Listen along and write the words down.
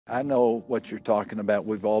I know what you're talking about.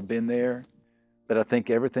 We've all been there, but I think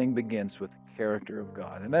everything begins with the character of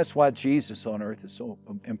God. And that's why Jesus on earth is so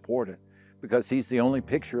important, because he's the only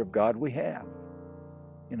picture of God we have.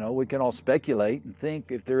 You know, we can all speculate and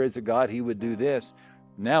think if there is a God, he would do this.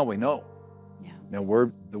 Now we know. Yeah.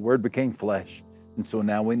 Now the Word became flesh. And so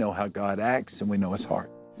now we know how God acts and we know his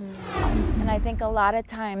heart. And I think a lot of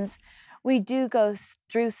times we do go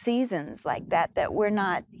through seasons like that, that we're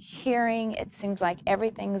not hearing. It seems like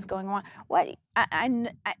everything's going wrong.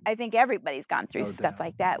 I think everybody's gone through No stuff doubt.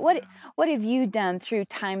 like that. What have you done through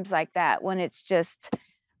times like that when it's just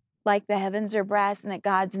like the heavens are brass and that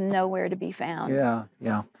God's nowhere to be found?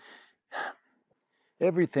 Yeah.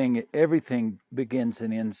 Everything begins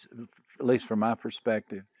and ends, at least from my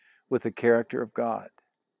perspective, with the character of God.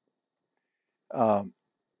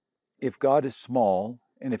 If God is small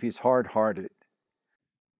and if he's hard-hearted,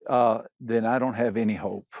 then I don't have any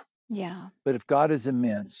hope. Yeah. But if God is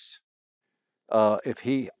immense, if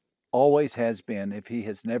he always has been, if he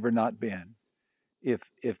has never not been, if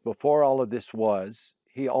before all of this was,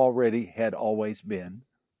 he already had always been,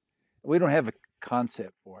 we don't have a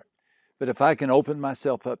concept for it. But if I can open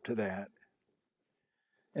myself up to that,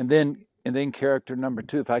 and then character number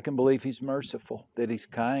two, if I can believe he's merciful, that he's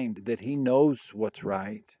kind, that he knows what's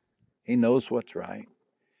right, he knows what's right.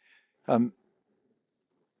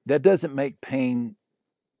 That doesn't make pain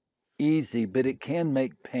easy, but it can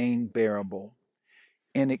make pain bearable.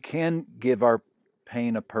 And it can give our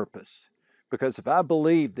pain a purpose. Because if I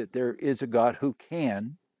believe that there is a God who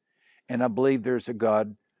can, and I believe there's a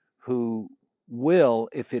God who will,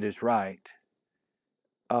 if it is right,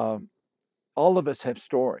 all of us have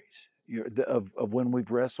stories of when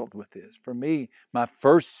we've wrestled with this. For me, my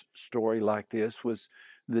first story like this was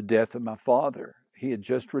the death of my father. He had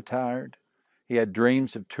just retired. He had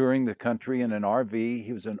dreams of touring the country in an RV.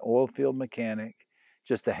 He was an oil field mechanic,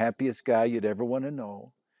 just the happiest guy you'd ever want to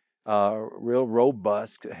know. Real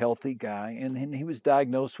robust, healthy guy. And then he was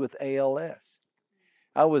diagnosed with ALS.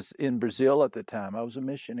 I was in Brazil at the time. I was a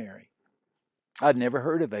missionary. I'd never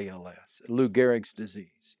heard of ALS, Lou Gehrig's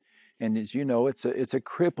disease. And as you know, it's a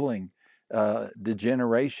crippling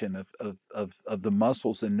degeneration of the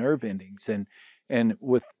muscles and nerve endings. And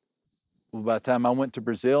by the time I went to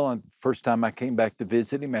Brazil, and first time I came back to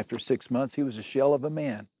visit him after 6 months, he was a shell of a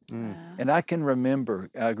man. And I can remember,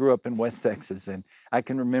 I grew up in West Texas, and I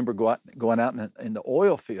can remember going out in the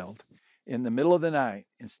oil field in the middle of the night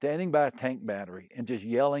and standing by a tank battery and just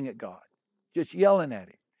yelling at God, just yelling at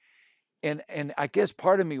him. And I guess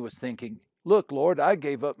part of me was thinking, look, Lord, I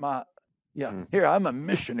gave up my, here, I'm a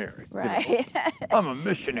missionary. Right. You know, I'm a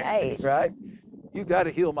missionary, right? You got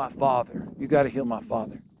to heal my father. You got to heal my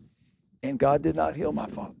father. And God did not heal my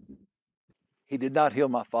father. He did not heal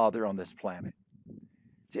my father on this planet.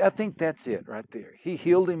 See, I think that's it right there. He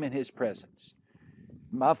healed him in his presence.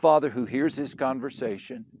 My father who hears this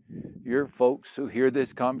conversation, your folks who hear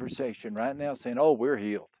this conversation right now saying, oh, we're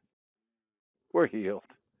healed. We're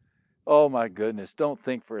healed. Oh my goodness, don't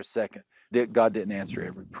think for a second that God didn't answer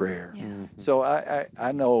every prayer. Yeah. So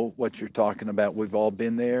I know what you're talking about. We've all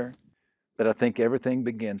been there, but I think everything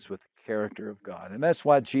begins with the character of God. And that's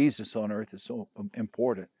why Jesus on earth is so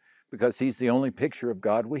important, because he's the only picture of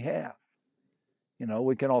God we have. You know,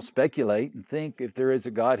 we can all speculate and think if there is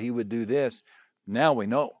a God, he would do this. Now we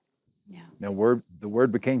know. Yeah. Now the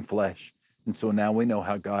Word became flesh. And so now we know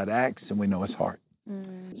how God acts and we know his heart.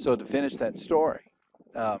 So to finish that story,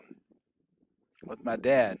 with my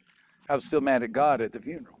dad, I was still mad at God at the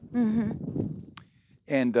funeral.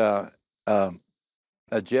 And a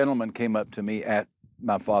gentleman came up to me at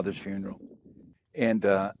my father's funeral. And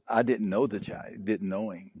I didn't know the child, didn't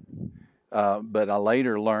know him. But I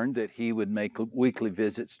later learned that he would make weekly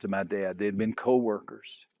visits to my dad. They had been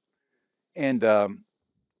co-workers. And the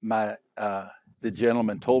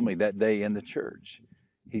gentleman told me that day in the church,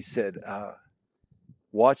 he said,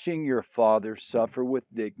 watching your father suffer with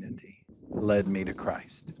dignity led me to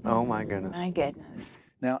Christ. Oh my goodness. My goodness.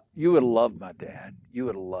 Now, you would have loved my dad. You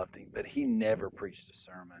would have loved him, but he never preached a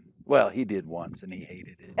sermon. Well, he did once and he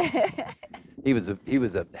hated it. He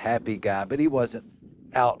was a happy guy, but he wasn't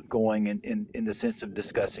outgoing in the sense of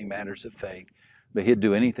discussing matters of faith, but he'd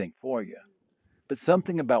do anything for you. But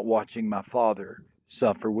something about watching my father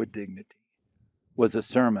suffer with dignity was a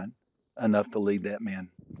sermon enough to lead that man.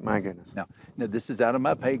 My goodness. Now, this is out of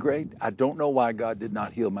my pay grade. I don't know why God did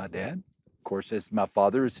not heal my dad. Of course, as my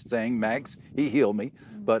father is saying, Max, he healed me,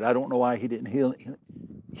 but I don't know why he didn't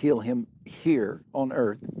heal him here on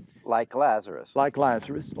earth. Like Lazarus. Like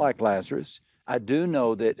Lazarus. I do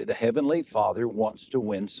know that the Heavenly Father wants to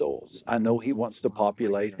win souls. I know he wants to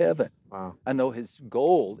populate heaven. Wow. I know his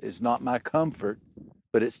goal is not my comfort,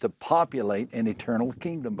 but it's to populate an eternal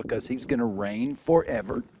kingdom, because he's going to reign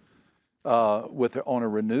forever on a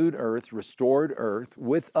renewed earth, restored earth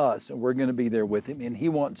with us, and we're going to be there with him, and he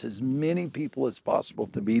wants as many people as possible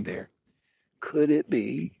to be there. Could it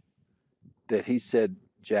be that he said,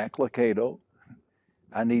 Jack Lucado,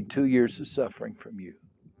 I need 2 years of suffering from you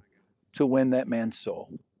to win that man's soul,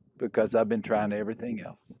 because I've been trying everything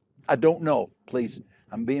else? I don't know. Please,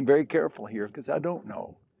 I'm being very careful here, because I don't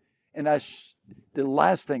know. And the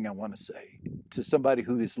last thing I want to say to somebody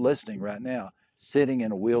who is listening right now, sitting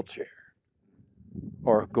in a wheelchair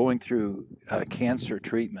or going through cancer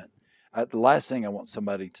treatment, the last thing I want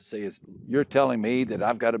somebody to say is, you're telling me that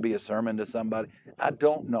I've got to be a sermon to somebody? I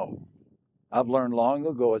don't know. I've learned long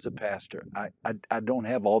ago as a pastor, I don't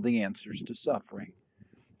have all the answers to suffering.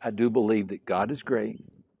 I do believe that God is great,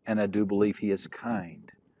 and I do believe he is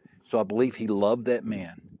kind. So I believe he loved that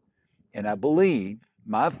man. And I believe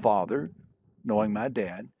my father, knowing my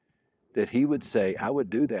dad, that he would say, I would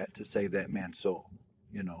do that to save that man's soul,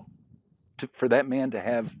 you know. For that man to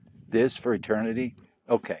have this for eternity,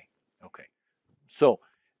 okay. So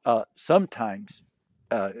sometimes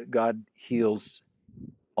God heals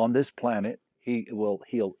on this planet. He will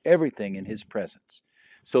heal everything in his presence.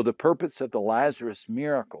 So the purpose of the Lazarus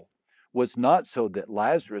miracle was not so that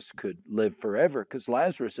Lazarus could live forever, because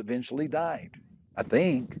Lazarus eventually died, I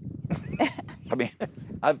think. I mean,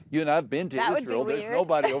 I've been to Israel. There's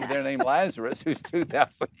nobody over there named Lazarus who's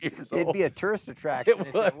 2,000 years old. It'd be a tourist attraction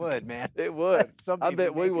if it would, man. It would. I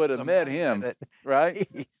bet we would have met him, right?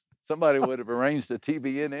 Jeez. Somebody would have arranged a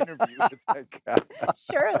TBN interview with that guy.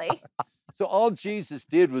 Surely. So all Jesus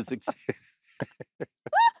did was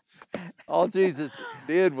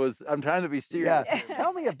I'm trying to be serious. Yeah.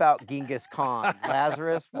 Tell me about Genghis Khan,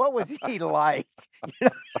 Lazarus. What was he like?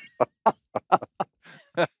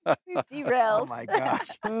 We've derailed. Oh my gosh.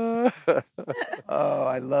 Oh,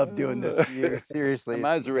 I love doing this to you. Seriously.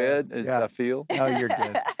 My eyes are red as I feel. No, you're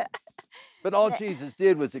good. But all Jesus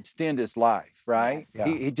did was extend his life, right? Yes.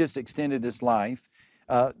 Yeah. He just extended his life.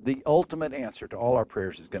 The ultimate answer to all our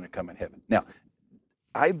prayers is going to come in heaven. Now,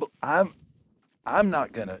 I'm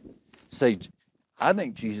not going to say, I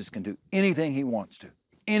think Jesus can do anything he wants to.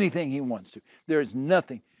 Anything he wants to. There is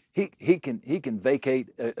nothing. He can vacate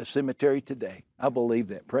a cemetery today. I believe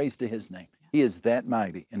that. Praise to his name. He is that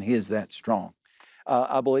mighty, and he is that strong.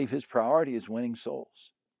 I believe his priority is winning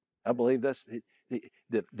souls. I believe that's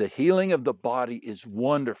the healing of the body is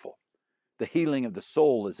wonderful. The healing of the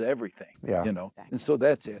soul is everything. Yeah. You know, Exactly. and so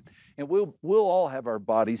that's it. And we'll all have our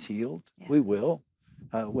bodies healed. Yeah. We will,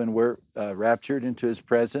 when we're raptured into his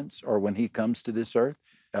presence, or when he comes to this earth.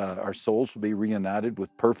 Our souls will be reunited with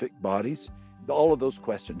perfect bodies. All of those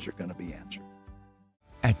questions are going to be answered.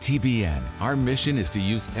 At TBN, our mission is to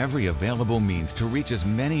use every available means to reach as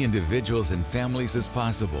many individuals and families as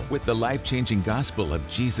possible with the life-changing gospel of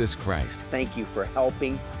Jesus Christ. Thank you for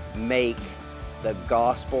helping make the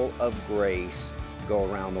gospel of grace go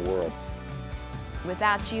around the world.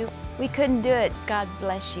 Without you, we couldn't do it. God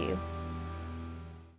bless you.